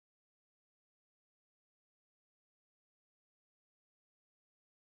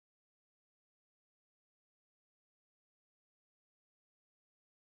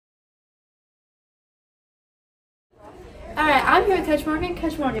I'm here with Coach Morgan.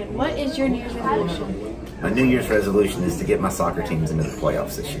 Coach Morgan, what is your New Year's resolution? My New Year's resolution is to get my soccer teams into the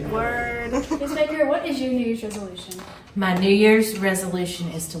playoffs this year. Word. Ms. Baker, what is your New Year's resolution? My New Year's resolution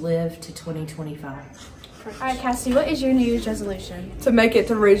is to live to 2025. All right, Cassidy, what is your New Year's resolution? To make it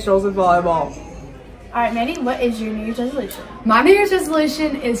to regionals in volleyball. All right, Mandy, what is your New Year's resolution? My New Year's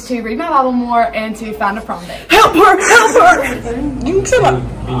resolution is to read my Bible more and to find a prom date. Help her! Help her! You can chill out.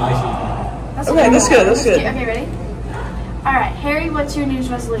 Okay, that's good. That's good. Okay, ready? All right, Harry, what's your New Year's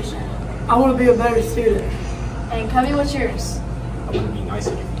resolution? I want to be a better student. And Cubby, what's yours? I want to be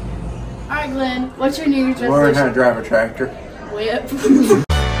nicer. All right, Glenn, what's your New Year's Learn how to resolution? drive a tractor. Whip.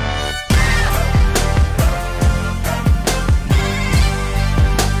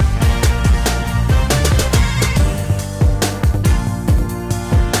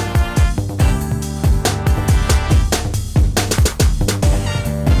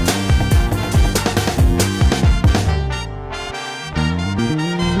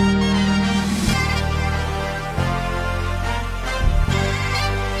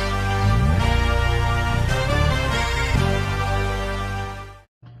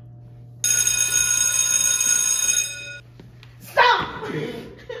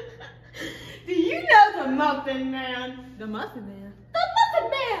 Do you know the Muffin Man? The Muffin Man? The Muffin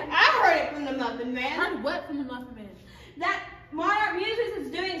Man! I heard it from the Muffin Man. Heard what from the Muffin Man? That Monarch Music is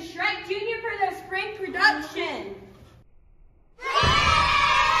doing Shrek Jr. for their spring production.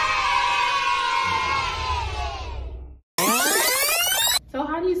 So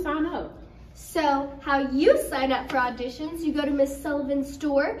how do you sign up? So how you sign up for auditions, you go to Miss Sullivan's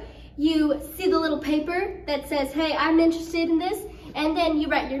store, you see the little paper that says, hey, I'm interested in this, and then you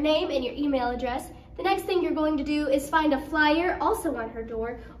write your name and your email address. The next thing you're going to do is find a flyer also on her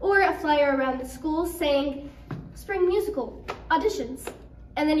door, or a flyer around the school saying spring musical auditions.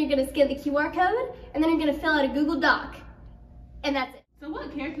 And then you're gonna scan the QR code, and then you're gonna fill out a Google Doc. And that's it. So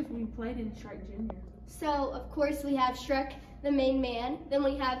what characters were you played in Shrek Jr.? So, of course, we have Shrek, the main man. Then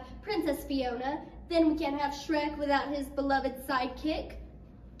we have Princess Fiona. Then we can't have Shrek without his beloved sidekick,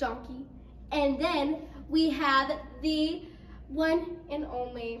 Donkey. And then we have the one and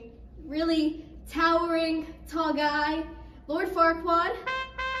only, really towering, tall guy, Lord Farquaad.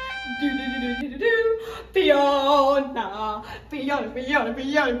 Fiona, Fiona, Fiona,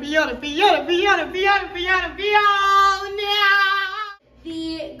 Fiona, Fiona, Fiona, Fiona, Fiona, Fiona.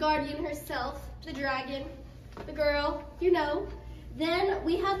 The guardian herself, the dragon, the girl, you know. Then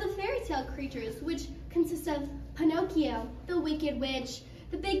we have the fairy tale creatures, which consist of Pinocchio, the wicked witch,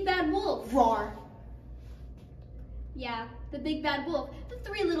 the big bad wolf. Roar. Yeah, the big bad wolf, the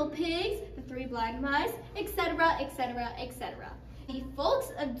three little pigs, the three blind mice, etc., etc., etc. The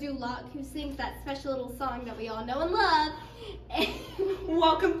folks of Duloc, who sings that special little song that we all know and love.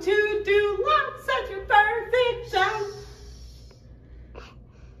 Welcome to Duloc, such a perfect show.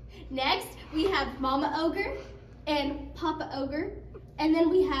 Next, we have Mama Ogre and Papa Ogre. And then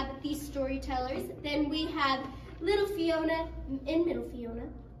we have the storytellers. Then we have Little Fiona and Middle Fiona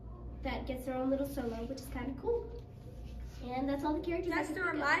that gets their own little solo, which is kind of cool. And that's all the characters. Just a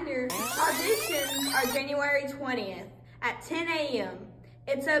reminder, auditions are January 20th at 10 a.m.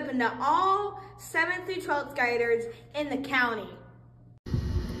 It's open to all 7th through 12th graders in the county.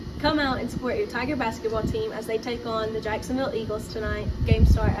 Come out and support your Tiger basketball team as they take on the Jacksonville Eagles tonight. Game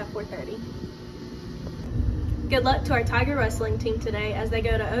start at 4:30. Good luck to our Tiger wrestling team today as they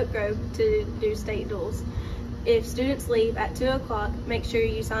go to Oak Grove to do state duels. If students leave at 2 o'clock, make sure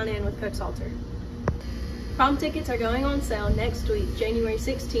you sign in with Coach Salter. Prom tickets are going on sale next week, January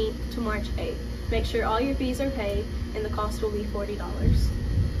 16th to March 8th. Make sure all your fees are paid and the cost will be $40.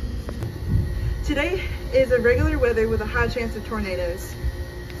 Today is irregular weather with a high chance of tornadoes.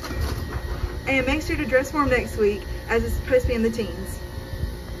 And make sure to dress warm next week as it's supposed to be in the teens.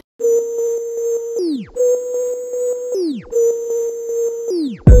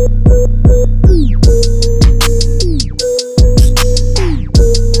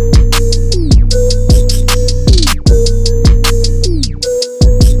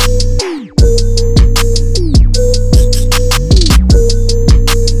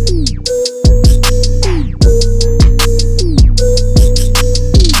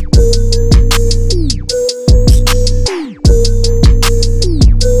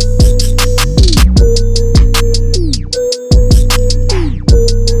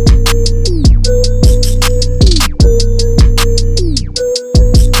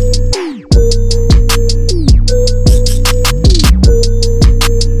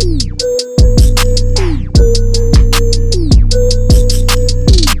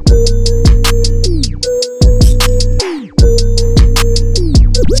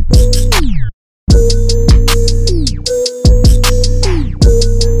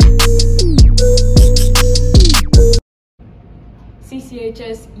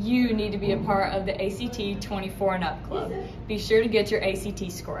 part of the ACT 24 and Up Club. Be sure to get your ACT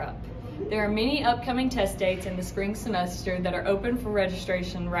score up. There are many upcoming test dates in the spring semester that are open for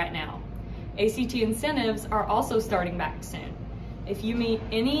registration right now. ACT incentives are also starting back soon. If you meet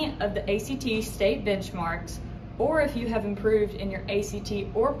any of the ACT state benchmarks, or if you have improved in your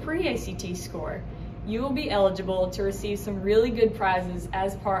ACT or pre-ACT score, you will be eligible to receive some really good prizes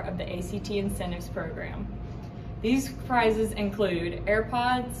as part of the ACT incentives program. These prizes include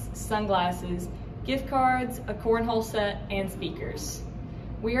AirPods, sunglasses, gift cards, a cornhole set, and speakers.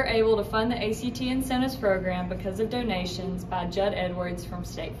 We are able to fund the ACT incentives program because of donations by Judd Edwards from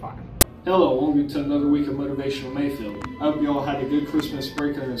State Farm. Hello, welcome to another week of Motivational Mayfield. I hope you all had a good Christmas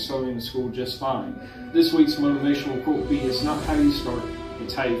break and are starting the school just fine. This week's motivational quote will be, "It's not how you start,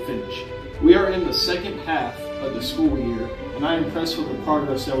 it's how you finish." We are in the second half of the school year, and I am impressed with the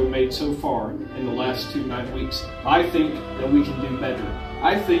progress that we made so far in the last 9 weeks. I think that we can do better.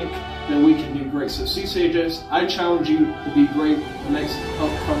 I think that we can do great. So CCHS, I challenge you to be great the next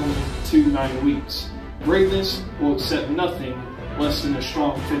upcoming 9 weeks. Greatness will accept nothing less than a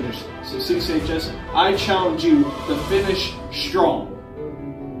strong finish. So CCHS, I challenge you to finish strong.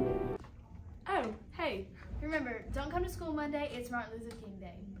 Oh, hey, remember, don't come to school Monday, it's Martin Luther King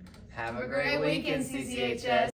Day. Have a great weekend, CCHS.